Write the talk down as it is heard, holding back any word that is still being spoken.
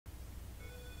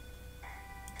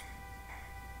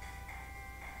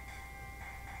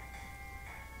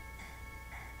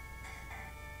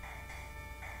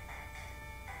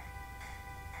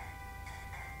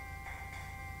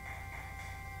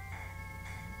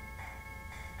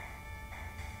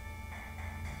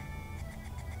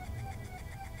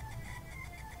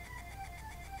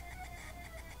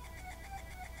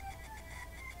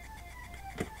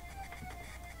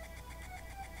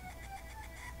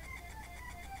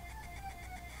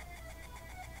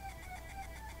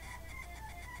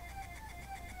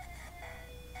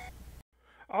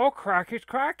Oh, crackies,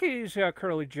 crackies,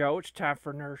 Curly Joe. It's time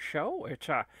for Nerd Show. It's,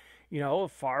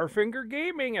 Farfinger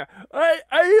Gaming. I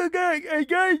got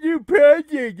a new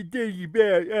project to tell you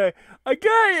about.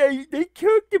 They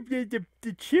took the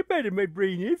chip out of my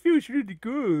brain. It feels really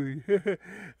good.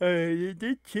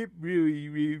 That chip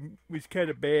really was kind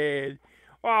of bad.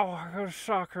 Oh, I was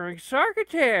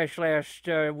succotash last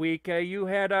week. You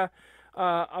had a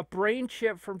brain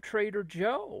chip from Trader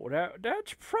Joe.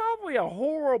 That's probably a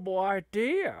horrible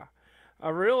idea. I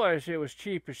realized it was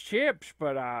cheap as chips,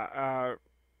 but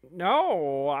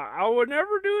no, I would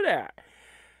never do that.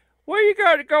 Where you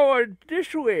got going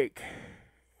this week?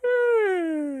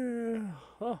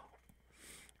 Oh,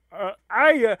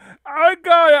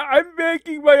 I'm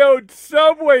making my own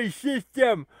subway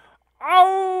system.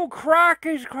 Oh,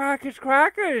 crackers, crackers,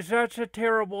 crackers! That's a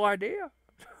terrible idea.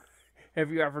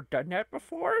 Have you ever done that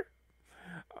before?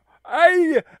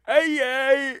 I,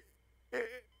 I,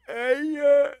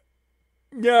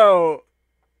 no.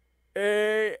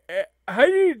 How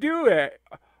do you do it?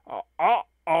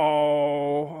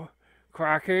 Oh,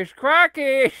 crackers,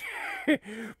 crackers!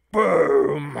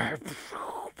 Boom!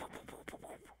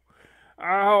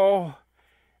 Oh,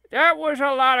 that was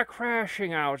a lot of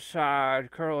crashing outside,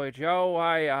 Curly Joe.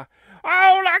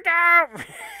 Oh, look out!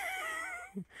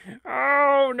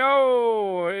 Oh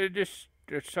no!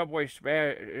 The subway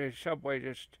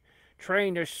just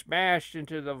train just smashed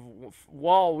into the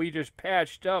wall we just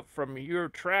patched up from your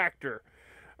tractor.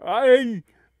 I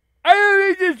I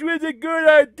don't think this was a good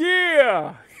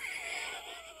idea.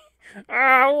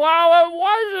 Well, it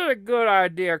wasn't a good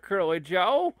idea, Curly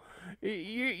Joe.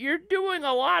 You're doing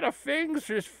a lot of things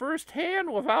just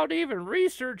firsthand without even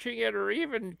researching it or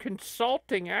even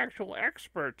consulting actual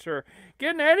experts or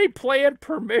getting any planned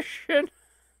permission.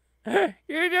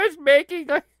 You're just making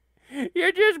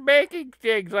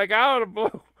things like out of the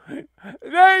blue.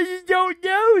 No, you don't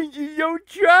know and you don't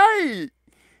try it.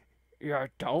 You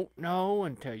don't know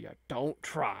until you don't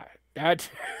try it.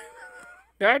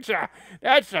 That's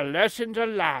a lesson to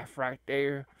life right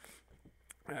there.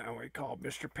 We call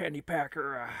Mr.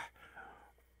 Pennypacker.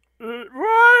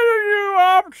 Why did you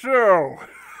up so?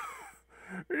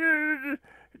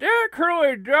 That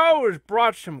Curly Joe has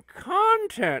brought some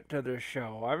content to the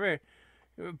show. I mean,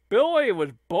 Billy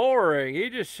was boring. He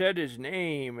just said his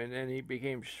name and then he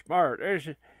became smart. This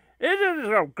is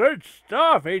some good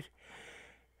stuff. He's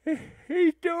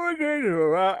doing it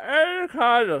without any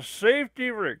kind of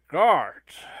safety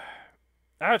regards.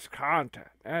 That's content.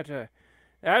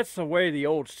 That's the way the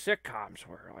old sitcoms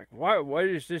were. Like, what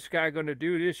is this guy going to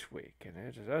do this week? And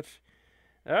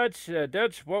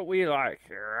that's what we like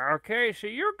here. Okay, so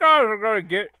you guys are going to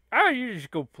get. You just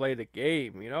go play the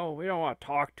game. You know, we don't want to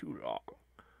talk too long.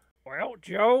 Well,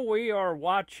 Joe, we are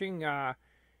watching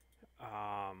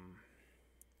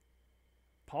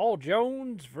Paul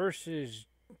Jones versus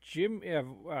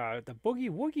the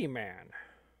Boogie Woogie Man.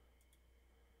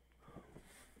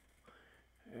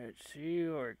 Let's see,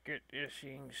 we'll get this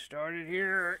thing started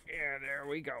here, and there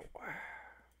we go.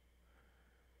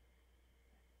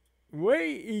 What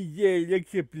is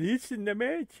like a bliss in the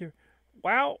match?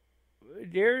 Well,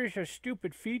 there's a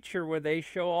stupid feature where they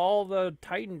show all the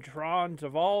Titantrons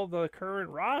of all the current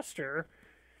roster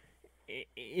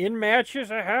in matches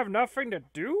that have nothing to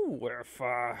do with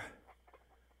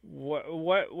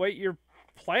what you're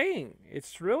playing.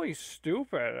 It's really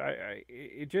stupid.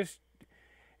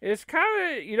 It's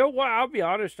kind of, you know what, I'll be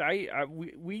honest,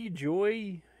 we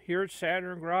enjoy here at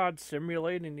Saturn Grad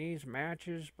simulating these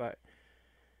matches, but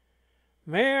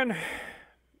man,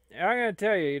 I'm going to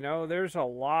tell you, there's a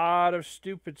lot of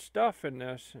stupid stuff in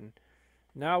this, and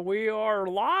now we are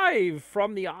live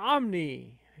from the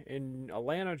Omni in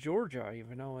Atlanta, Georgia,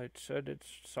 even though it said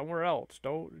it's somewhere else.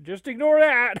 Don't just ignore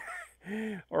that.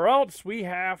 Or else we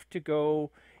have to go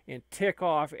and tick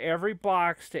off every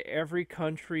box to every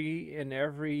country in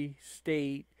every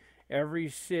state, every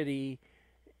city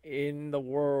in the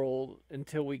world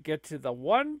until we get to the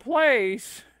one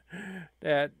place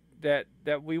that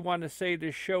we want to say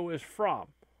this show is from.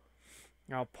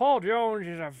 Now, Paul Jones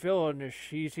is a villain.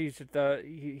 He's the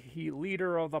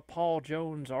leader of the Paul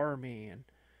Jones army, and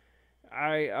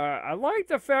I like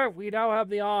the fact we now have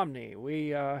the Omni.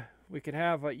 You can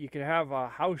have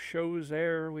house shows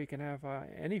there. We can have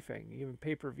anything, even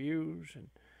pay-per-views,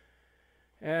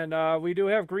 and we do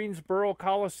have Greensboro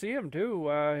Coliseum too.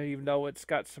 Even though it's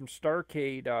got some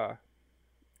Starcade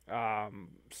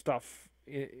stuff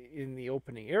in the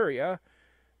opening area,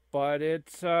 but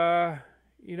it's it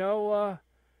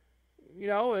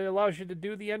allows you to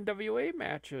do the NWA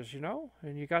matches,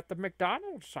 and you got the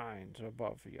McDonald's signs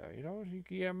above you. You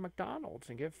can get McDonald's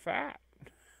and get fat.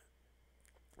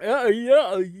 Oh,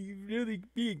 yeah, you really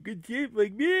be in good shape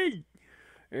like me.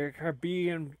 You could be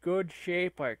in good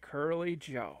shape like Curly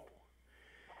Joe.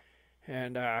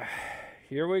 And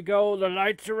here we go. The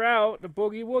lights are out. The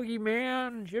Boogie Woogie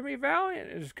man, Jimmy Valiant,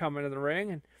 is coming to the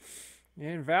ring.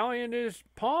 And Valiant is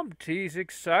pumped. He's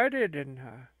excited. And,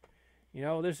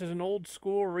 this is an old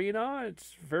school arena.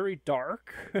 It's very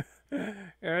dark.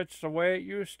 It's the way it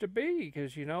used to be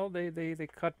because, they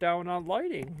cut down on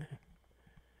lighting.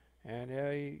 And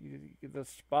the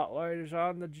spotlight is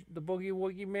on the Boogie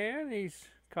Woogie man. He's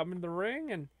coming to the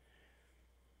ring, and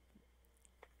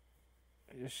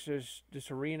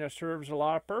this arena serves a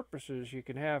lot of purposes. You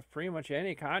can have pretty much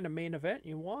any kind of main event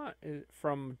you want,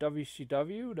 from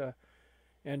WCW to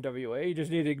NWA. You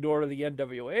just need to ignore the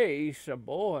NWA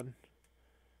symbol, and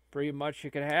pretty much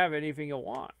you can have anything you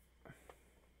want.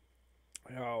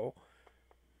 You know,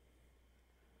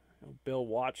 Bill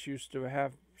Watts used to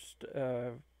have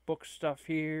book stuff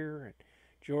here, and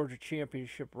Georgia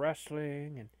Championship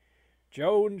Wrestling, and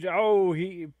Jones.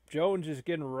 Jones is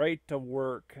getting right to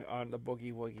work on the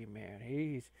Boogie Woogie man.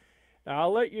 Now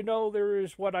I'll let you know there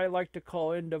is what I like to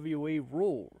call NWA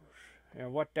rules,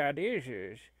 and what that is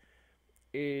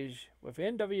with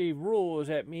NWA rules,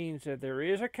 that means that there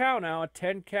is a count now, a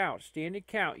 10 count, standing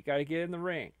count. You got to get in the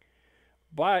ring,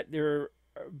 but the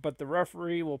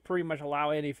referee will pretty much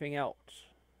allow anything else.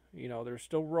 There's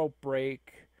still rope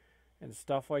break and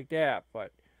stuff like that,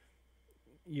 but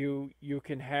you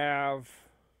can have,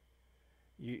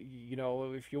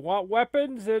 if you want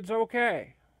weapons, it's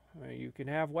okay. You can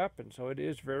have weapons, so it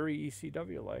is very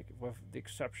ECW like, with the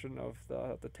exception of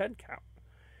the 10 count,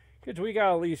 because we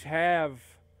gotta at least have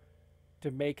to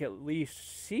make it at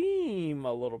least seem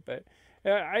a little bit.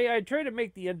 I try to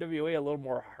make the NWA a little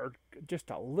more just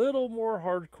a little more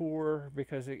hardcore,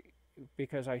 because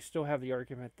I still have the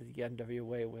argument that the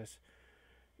NWA was,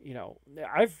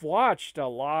 I've watched a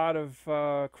lot of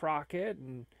Crockett,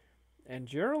 and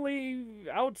generally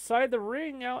outside the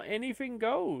ring, anything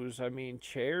goes. I mean,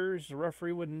 chairs, the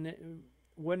referee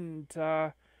wouldn't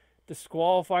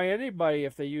disqualify anybody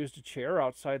if they used a chair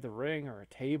outside the ring, or a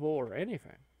table, or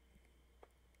anything.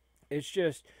 It's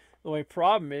just the only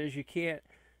problem is you can't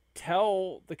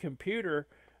tell the computer,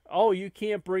 oh, you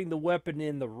can't bring the weapon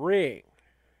in the ring.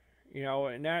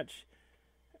 And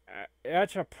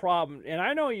that's a problem. And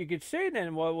I know you could say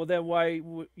then, well, then why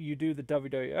you do the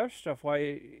WWF stuff? Why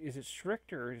is it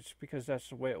stricter? It's because that's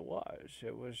the way it was.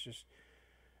 It was just,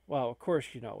 well, of course,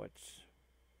 it's,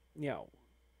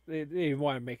 they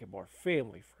want to make it more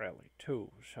family friendly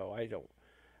too. So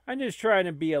I'm just trying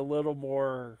to be a little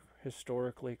more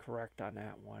historically correct on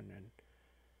that one. And,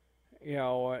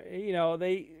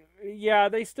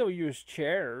 they still use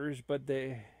chairs, but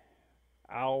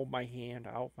ow, my hand.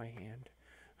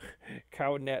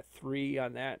 Counting that 3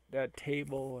 on that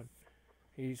table, and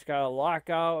he's got a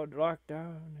lockdown,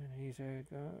 and he's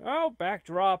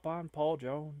backdrop on Paul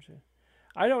Jones.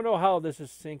 I don't know how this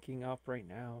is syncing up right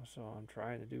now, so I'm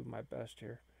trying to do my best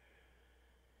here.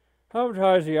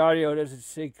 Sometimes the audio doesn't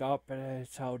sync up, and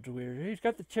it sounds weird. He's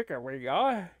got the chicken wing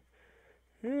on.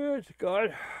 Yeah, it's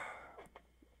good.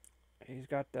 He's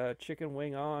got the chicken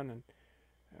wing on,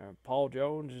 and Paul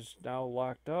Jones is now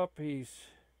locked up. And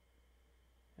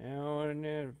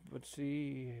then, let's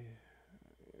see.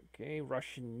 Okay,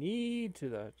 Russian knee to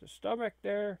the stomach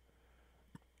there.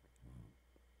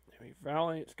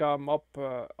 Valiant's got him up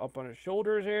on his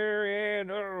shoulders here,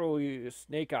 and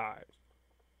snake eyes.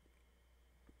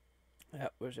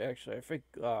 That was actually, I think,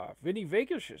 Vinny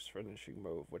Vegas' finishing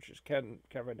move, which is Kevin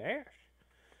Nash,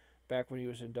 back when he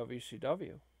was in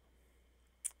WCW.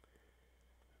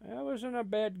 That wasn't a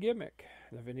bad gimmick,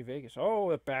 the Vinny Vegas.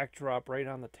 Oh, a backdrop right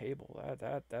on the table.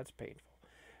 That's painful.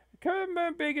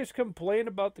 My biggest complaint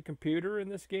about the computer in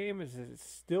this game is that it's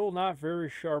still not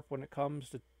very sharp when it comes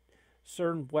to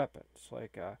certain weapons.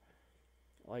 Like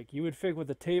you would think with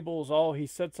the tables, he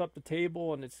sets up the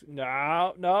table and it's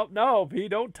no, he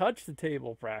don't touch the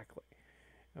table practically.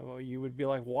 You would be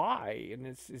like, why? And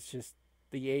it's just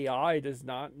the AI does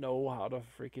not know how to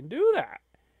freaking do that.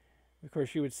 Of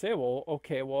course, you would say, well,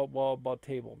 okay, well, about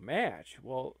table match.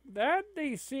 Well, that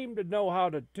they seem to know how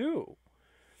to do.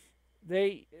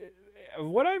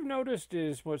 What I've noticed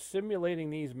is, what's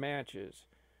simulating these matches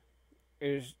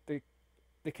is the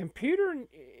computer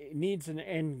needs an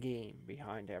end game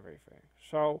behind everything.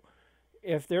 So,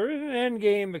 if there is an end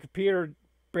game, the computer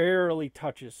barely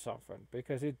touches something,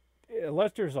 because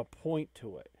unless there's a point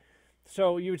to it.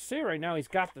 So you would say right now he's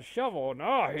got the shovel,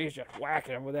 and he's just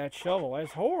whacking him with that shovel.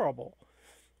 That's horrible.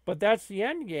 But that's the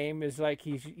end game. Is like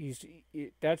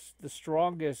that's the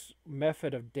strongest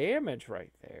method of damage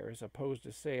right there, as opposed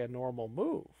to, say, a normal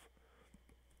move.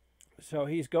 So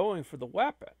he's going for the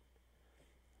weapon,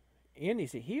 and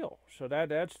he's a heel. So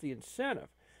that's the incentive.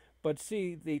 But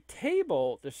see, the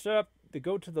table to set up to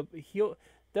go to the heel,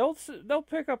 they'll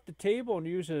pick up the table and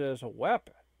use it as a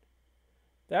weapon.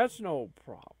 That's no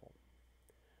problem.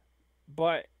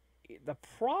 But the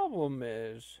problem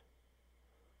is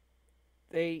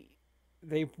they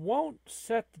they won't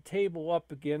set the table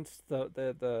up against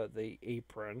the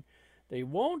apron. They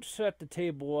won't set the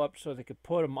table up so they could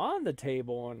put them on the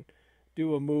table and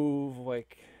do a move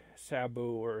like Sabu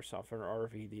or something or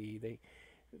RVD.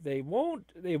 They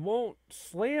won't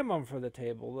slam them for the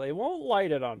table. They won't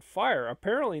light it on fire.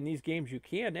 Apparently in these games you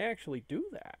can actually do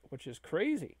that, which is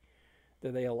crazy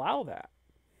that they allow that.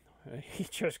 He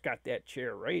just got that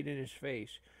chair right in his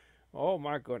face. Oh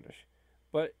my goodness.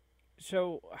 But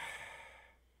so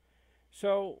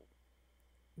so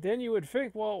then you would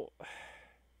think, well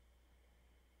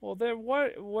then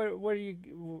what do you,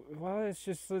 well, it's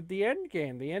just the end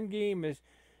game. The end game is,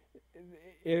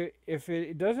 if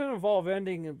it doesn't involve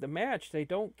ending the match, they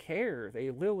don't care.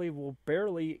 They literally will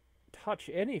barely touch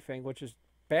anything, which is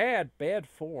bad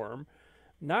form,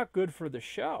 not good for the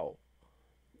show,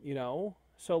 you know?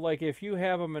 So, like, if you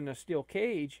have them in a steel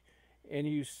cage and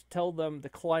you tell them to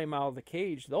climb out of the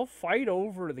cage, they'll fight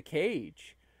over the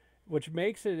cage, which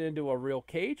makes it into a real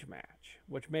cage match,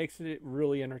 which makes it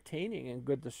really entertaining and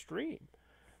good to stream.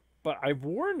 But I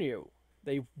warn you,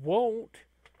 they won't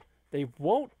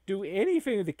do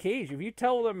anything to the cage. If you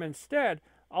tell them instead,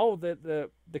 oh, the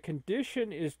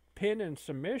condition is pin and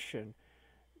submission,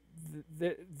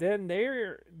 then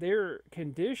they're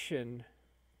conditioned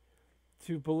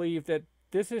to believe that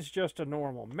this is just a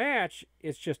normal match.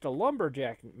 It's just a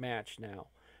lumberjack match now,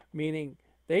 meaning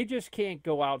they just can't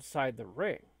go outside the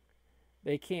ring.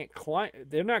 They can't climb.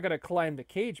 They're not going to climb the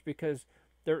cage because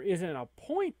there isn't a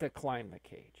point to climb the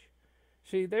cage.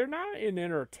 See, they're not in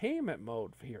entertainment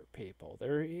mode here, people.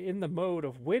 They're in the mode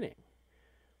of winning.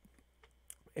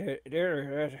 This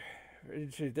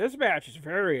match is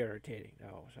very entertaining,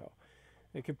 though. So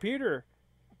the computer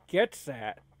gets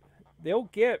that. They'll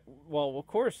get, well, of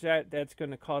course, that's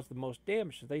going to cause the most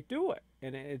damage. So they do it,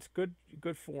 and it's good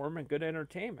form and good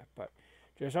entertainment. But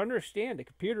just understand, the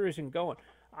computer isn't going,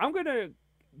 I'm going to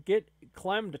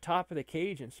climb the top of the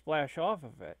cage and splash off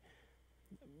of it.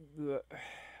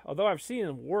 Although I've seen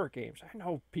in war games, I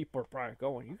know people are probably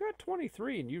going, you got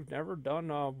 23 and you've never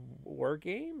done war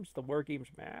games, the war games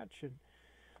match, and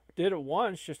did it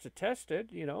once just to test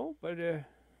it, you know, but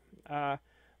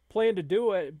plan to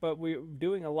do it, but we're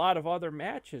doing a lot of other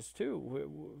matches too.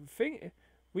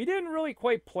 We didn't really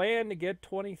quite plan to get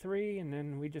 23, and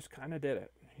then we just kind of did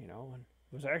it, you know, and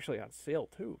it was actually on sale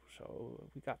too, so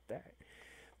we got that.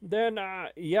 Then,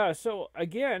 yeah, so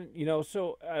again, you know,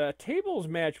 so a tables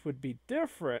match would be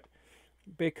different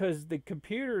because the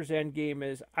computer's end game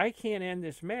is, I can't end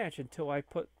this match until I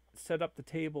set up the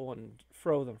table and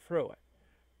throw them through it.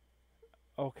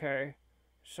 Okay,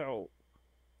 so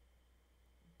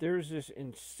there's this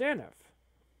incentive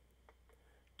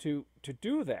to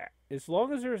do that. As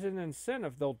long as there's an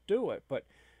incentive, they'll do it. But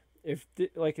if,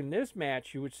 like in this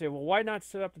match, you would say, well, why not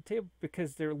set up the table?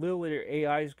 Because they're literally, their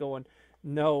AI's going,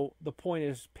 no, the point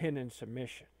is pin and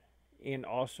submission, and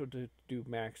also to do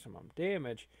maximum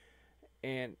damage.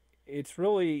 And it's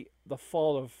really the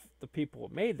fault of the people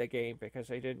who made the game, because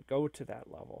they didn't go to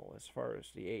that level as far as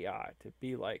the AI to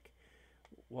be like,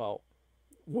 well,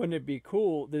 wouldn't it be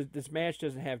cool? This match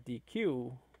doesn't have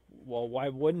DQ. Well, why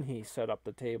wouldn't he set up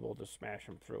the table to smash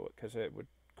him through it? Because it would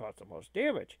cause the most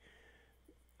damage.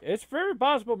 It's very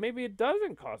possible maybe it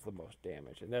doesn't cause the most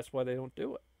damage, and that's why they don't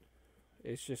do it.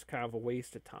 It's just kind of a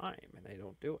waste of time, and they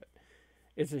don't do it.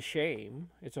 It's a shame.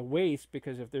 It's a waste,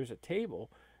 because if there's a table,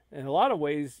 in a lot of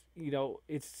ways, you know,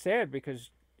 it's sad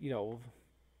because, you know,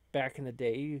 back in the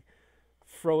day,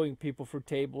 throwing people through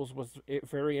tables was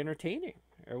very entertaining.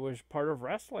 It was part of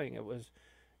wrestling. It was,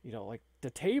 you know, like the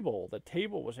table. The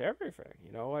table was everything.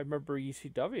 You know, I remember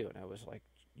ECW, and I was like,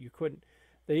 you couldn't.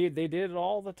 They did it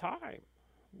all the time,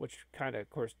 which kind of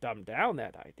course, dumbed down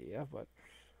that idea. But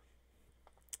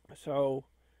so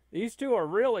these two are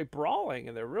really brawling,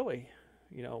 and they're really,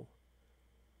 you know.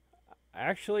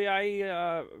 Actually,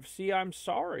 I'm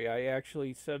sorry. I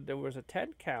actually said there was a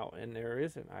 10 count, and there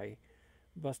isn't. I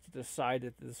must have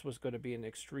decided that this was going to be an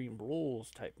Extreme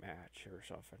Rules type match or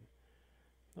something.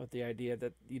 With the idea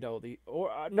that, you know,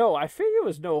 no, I think it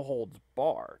was no holds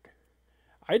barred.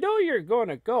 I know you're going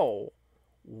to go,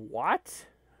 what?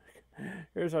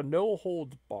 There's a no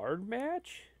holds barred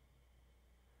match?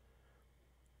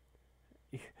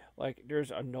 Like,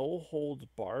 there's a no holds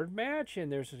barred match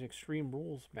and there's an Extreme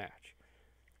Rules match.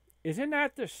 Isn't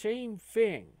that the same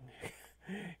thing?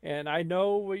 And I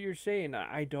know what you're saying.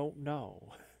 I don't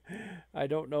know. I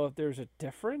don't know if there's a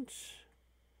difference.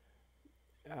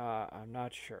 I'm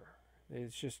not sure.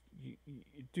 It's just you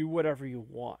do whatever you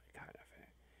want, kind of thing.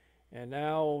 And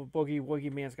now Boogie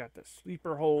Woogie Man's got the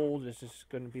sleeper hold. This is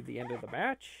going to be the end of the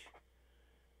match.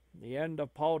 The end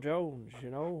of Paul Jones, you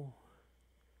know.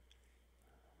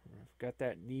 Got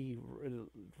that knee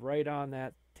right on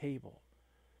that table.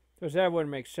 Because that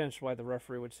wouldn't make sense why the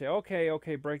referee would say,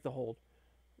 okay, break the hold.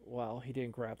 Well, he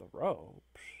didn't grab the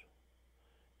ropes.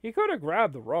 He could have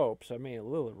grabbed the ropes. I mean, the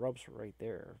ropes were right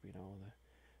there, you know.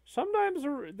 Sometimes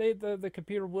the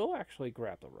computer will actually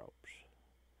grab the ropes.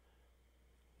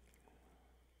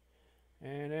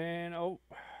 And then, oh,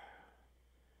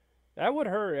 that would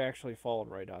hurt actually falling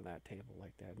right on that table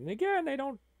like that. And again, they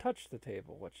don't touch the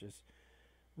table, which is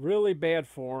really bad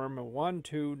form. 1,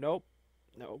 2, nope.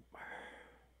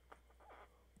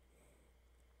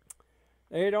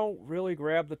 They don't really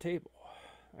grab the table.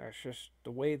 That's just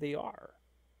the way they are.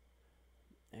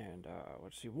 And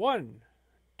let's see, 1,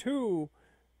 2,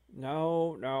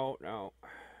 no.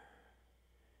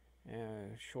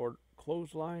 And short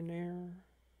clothesline there.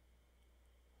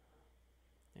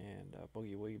 And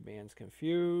Boogie Woogie Man's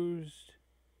confused.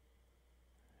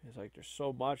 He's like, there's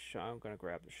so much, I'm going to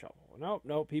grab the shovel.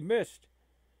 Nope, he missed.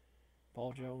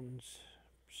 Paul Jones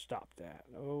stopped that.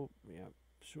 Oh, yeah.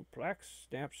 Suplex,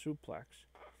 snap suplex.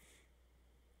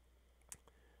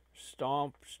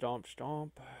 Stomp.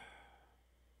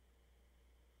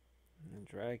 And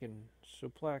dragon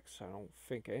suplex. I don't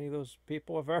think any of those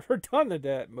people have ever done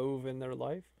that move in their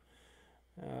life.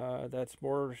 That's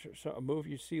more a move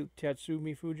you see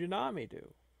Tatsumi Fujinami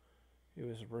do. He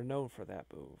was renowned for that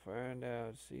move. And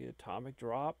see, atomic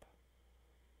drop.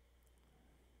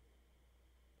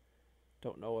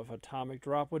 Don't know if atomic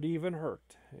drop would even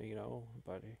hurt, you know.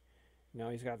 But now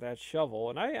he's got that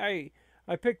shovel, and I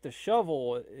picked the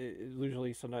shovel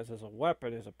usually sometimes as a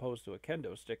weapon as opposed to a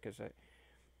kendo stick, because a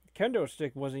kendo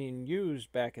stick wasn't even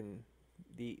used back in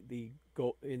the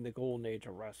golden age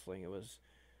of wrestling. It was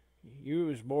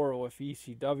used more with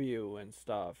ECW and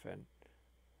stuff, and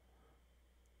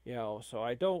you know, so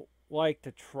I don't like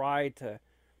to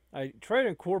I try to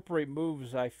incorporate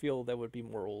moves I feel that would be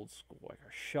more old school, like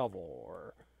a shovel,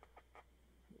 or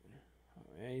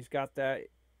and he's got that.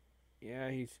 Yeah,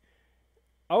 he's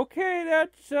okay.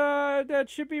 That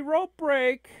should be rope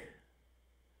break,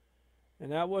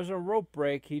 and that wasn't a rope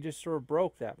break. He just sort of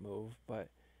broke that move, but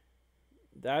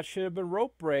that should have been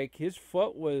rope break. His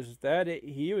foot was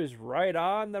he was right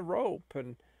on the rope,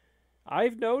 and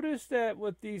I've noticed that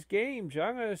with these games,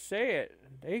 I'm going to say it,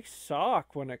 they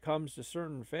suck when it comes to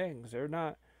certain things. They're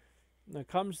not, when it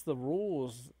comes to the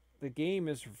rules, the game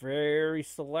is very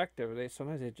selective.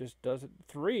 Sometimes it just does it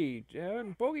 3,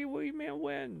 and Boogie Woogie Man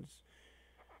wins.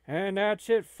 And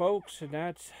that's it, folks, and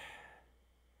that's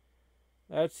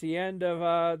the end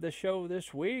of the show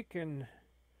this week, and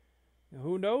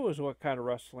who knows what kind of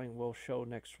wrestling we'll show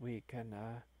next week. And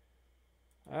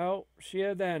I'll see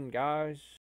you then,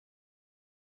 guys.